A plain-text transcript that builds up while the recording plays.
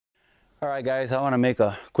Alright guys, I want to make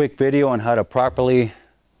a quick video on how to properly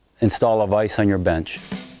install a vise on your bench.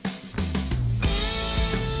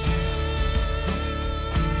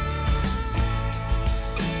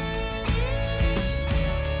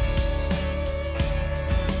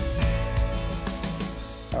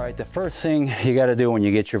 Alright, the first thing you got to do when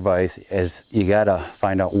you get your vise is you got to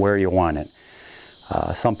find out where you want it.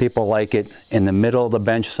 Some people like it in the middle of the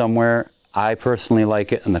bench somewhere. I personally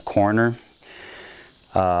like it in the corner.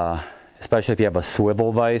 Especially if you have a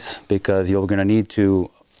swivel vise, because you're going to need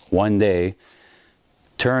to one day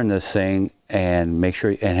turn this thing and make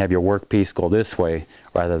sure and have your workpiece go this way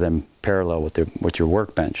rather than parallel with your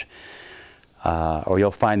workbench. Or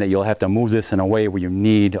you'll find that you'll have to move this in a way where you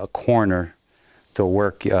need a corner to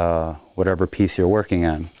work whatever piece you're working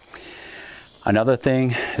on. Another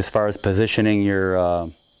thing, as far as positioning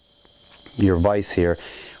your vise here,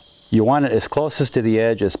 you want it as closest to the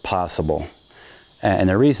edge as possible. And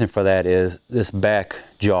the reason for that is this back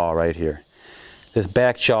jaw right here. This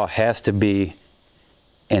back jaw has to be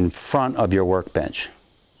in front of your workbench.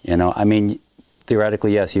 You know, I mean,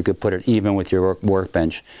 theoretically, yes, you could put it even with your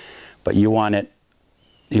workbench, but you want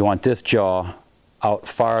this jaw out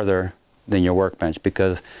farther than your workbench,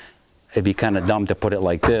 because it'd be kind of dumb to put it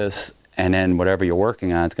like this and then whatever you're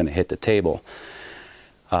working on is going to hit the table.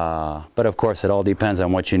 But of course, it all depends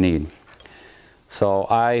on what you need. So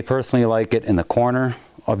I personally like it in the corner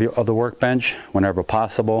of the workbench whenever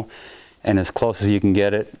possible, and as close as you can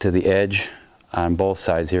get it to the edge on both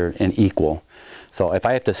sides here and equal. So if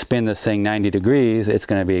I have to spin this thing 90 degrees, it's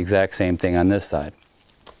going to be the exact same thing on this side.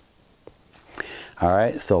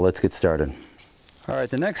 Alright, so let's get started. Alright,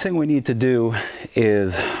 the next thing we need to do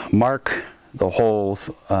is mark the holes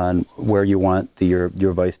on where you want your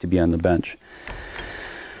vise to be on the bench.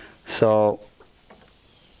 So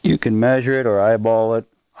you can measure it or eyeball it.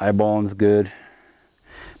 Eyeballing's good.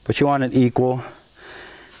 But you want it equal.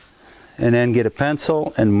 And then get a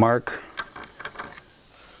pencil and mark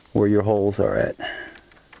where your holes are at.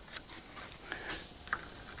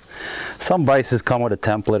 Some vises come with a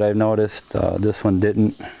template, I've noticed. This one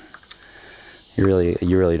didn't. You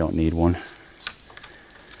really don't need one.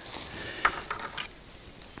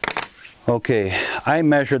 Okay, I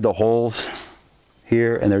measured the holes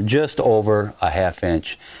here, and they're just over a ½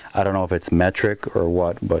 inch. I don't know if it's metric or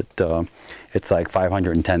what, but it's like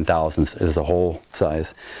 510 thousandths is the hole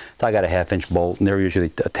size. So I got a ½ inch bolt, and they're usually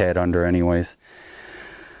a tad under anyways.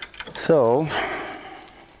 So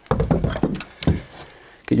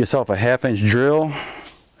get yourself a ½ inch drill,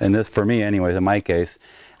 and this for me anyways, in my case,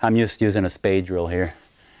 I'm used to using a spade drill here.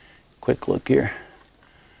 Quick look here.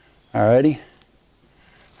 Alrighty.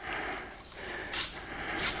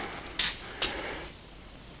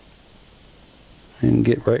 And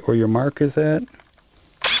get right where your mark is at.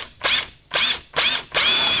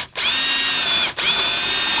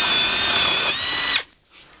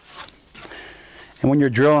 And when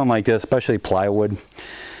you're drilling like this, especially plywood,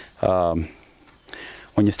 when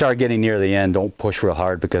you start getting near the end, don't push real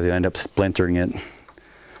hard because you end up splintering it.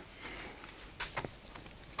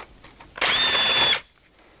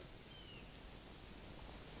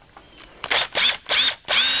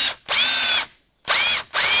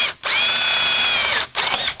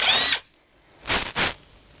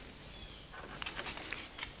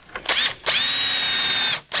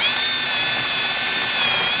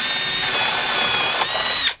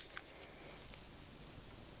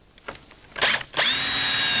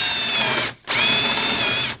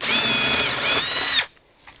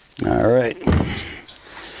 All right.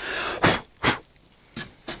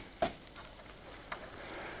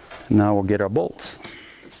 Now we'll get our bolts.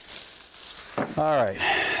 All right,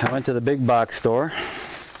 I went to the big box store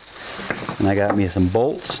and I got me some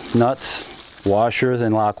bolts, nuts, washers,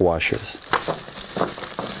 and lock washers.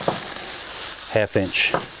 ½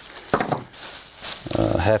 inch.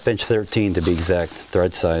 ½ inch 13 to be exact,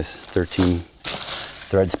 thread size, 13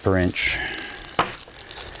 threads per inch.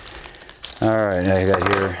 All right, I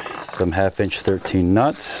got here some ½ inch 13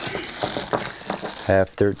 nuts, half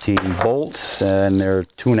 13 bolts, and they're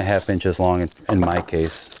 2½ inches long in my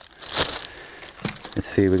case. Let's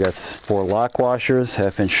see, we got 4 lock washers,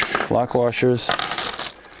 ½ inch lock washers,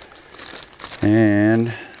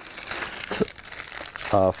 and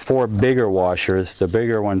 4 bigger washers. The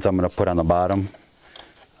bigger ones I'm going to put on the bottom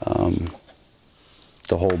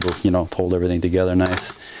to hold, to hold everything together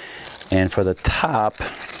nice. And for the top,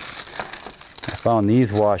 I found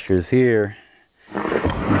these washers here,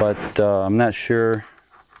 but I'm not sure.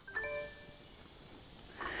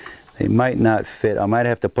 They might not fit. I might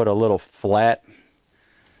have to put a little flat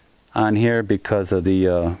on here because of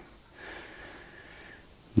the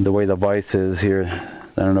way the vise is here.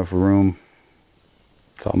 not enough room,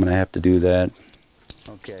 so I'm gonna have to do that.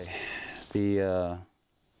 Okay, the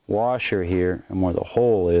washer here, and where the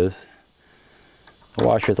hole is, the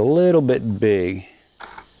washer is a little bit big,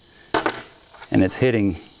 and it's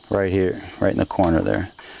hitting right here, right in the corner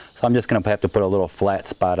there. So I'm just gonna have to put a little flat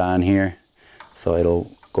spot on here, so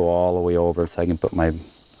it'll go all the way over, so I can put my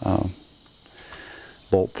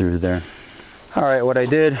bolt through there. All right, what I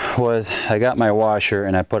did was I got my washer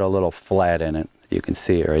and I put a little flat in it. You can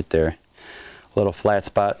see it right there, a little flat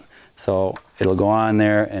spot. So it'll go on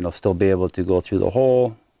there and it'll still be able to go through the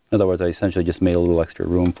hole. In other words, I essentially just made a little extra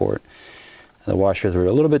room for it. The washers were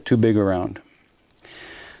a little bit too big around,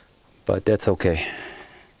 but that's okay.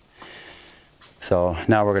 So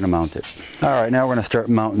now we're gonna mount it. All right, now we're gonna start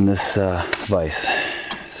mounting this vise.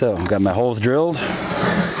 So I've got my holes drilled.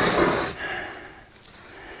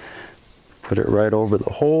 Put it right over the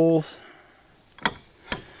holes.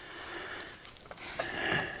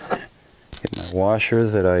 Get my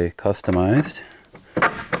washers that I customized.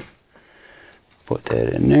 Put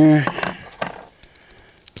that in there.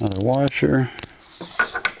 Another washer.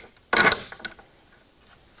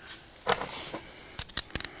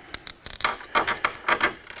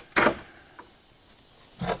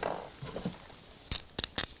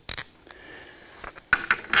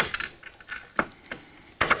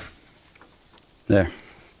 There.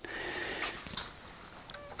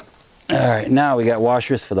 All right, now we got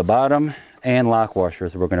washers for the bottom and lock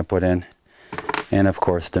washers that we're going to put in, and of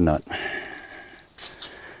course the nut.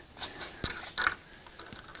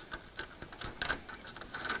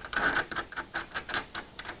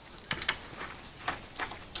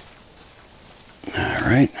 All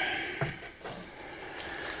right.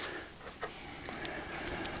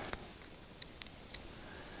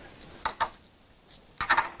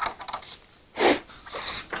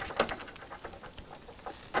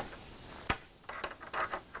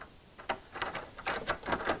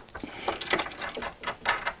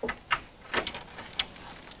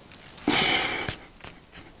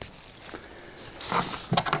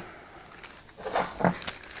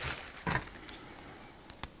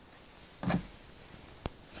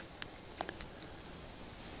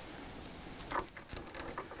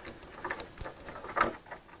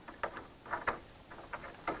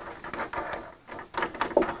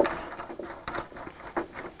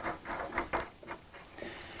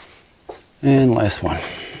 And last one. And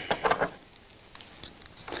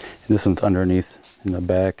this one's underneath in the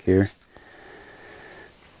back here.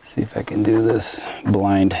 See if I can do this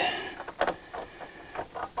blind.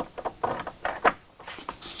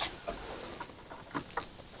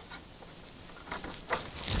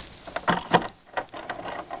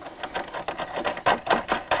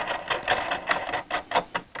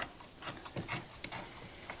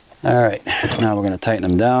 All right, now we're going to tighten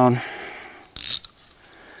them down.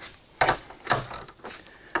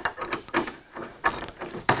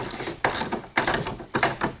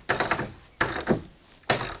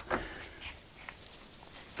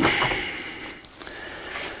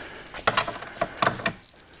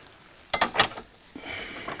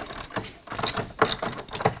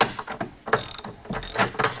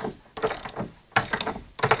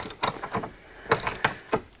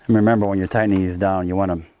 Remember, when you're tightening these down, you want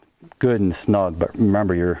them good and snug, but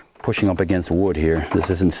remember, you're pushing up against wood here. This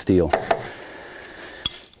isn't steel.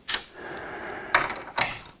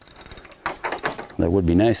 That would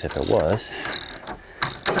be nice if it was.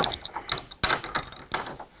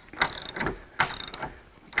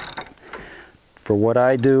 For what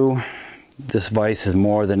I do, this vise is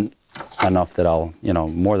more than enough that I'll,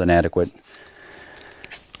 more than adequate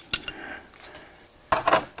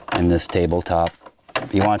in this tabletop.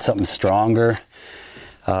 If you want something stronger,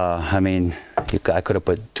 I mean, I could have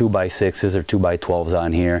put 2x6s or 2x12s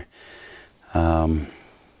on here,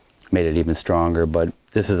 made it even stronger, but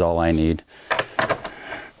this is all I need.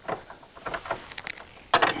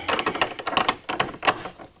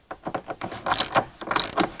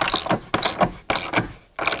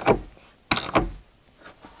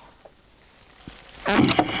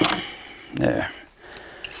 There.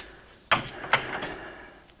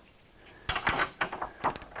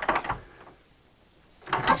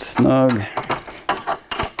 Snug,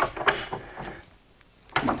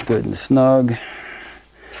 good and snug,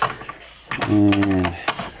 and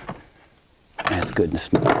that's good and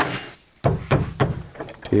snug.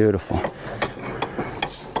 Beautiful.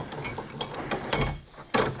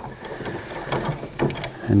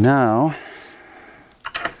 And now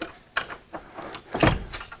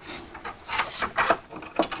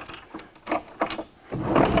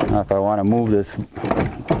if I want to move this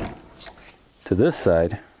to this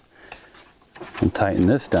side and tighten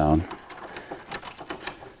this down,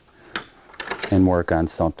 and work on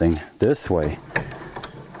something this way,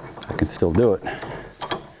 I can still do it.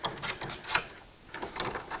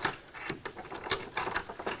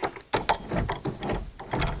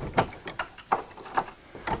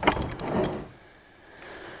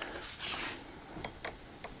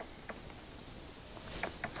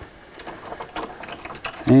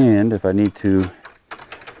 And if I need to,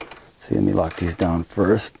 see, let me lock these down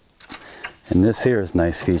first. And this here is a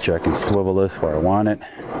nice feature. I can swivel this where I want it,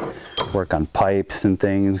 work on pipes and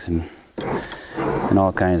things, and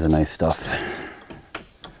all kinds of nice stuff.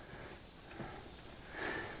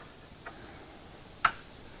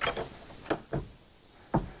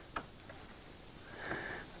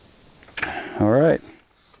 All right.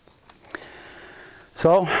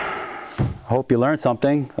 So, I hope you learned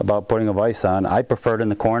something about putting a vise on. I prefer it in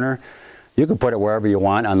the corner. You can put it wherever you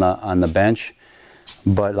want on the bench.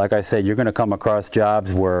 But like I said, you're going to come across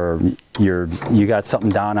jobs where you got something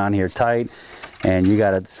down on here tight, and you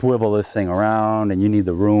got to swivel this thing around, and you need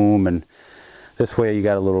the room. And this way, you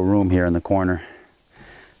got a little room here in the corner.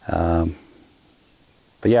 But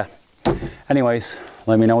yeah. Anyways,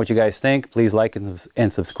 let me know what you guys think. Please like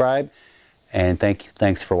and subscribe. And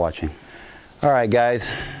thanks for watching. All right, guys.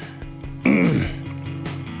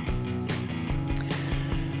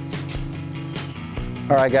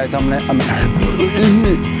 All right, guys. I'm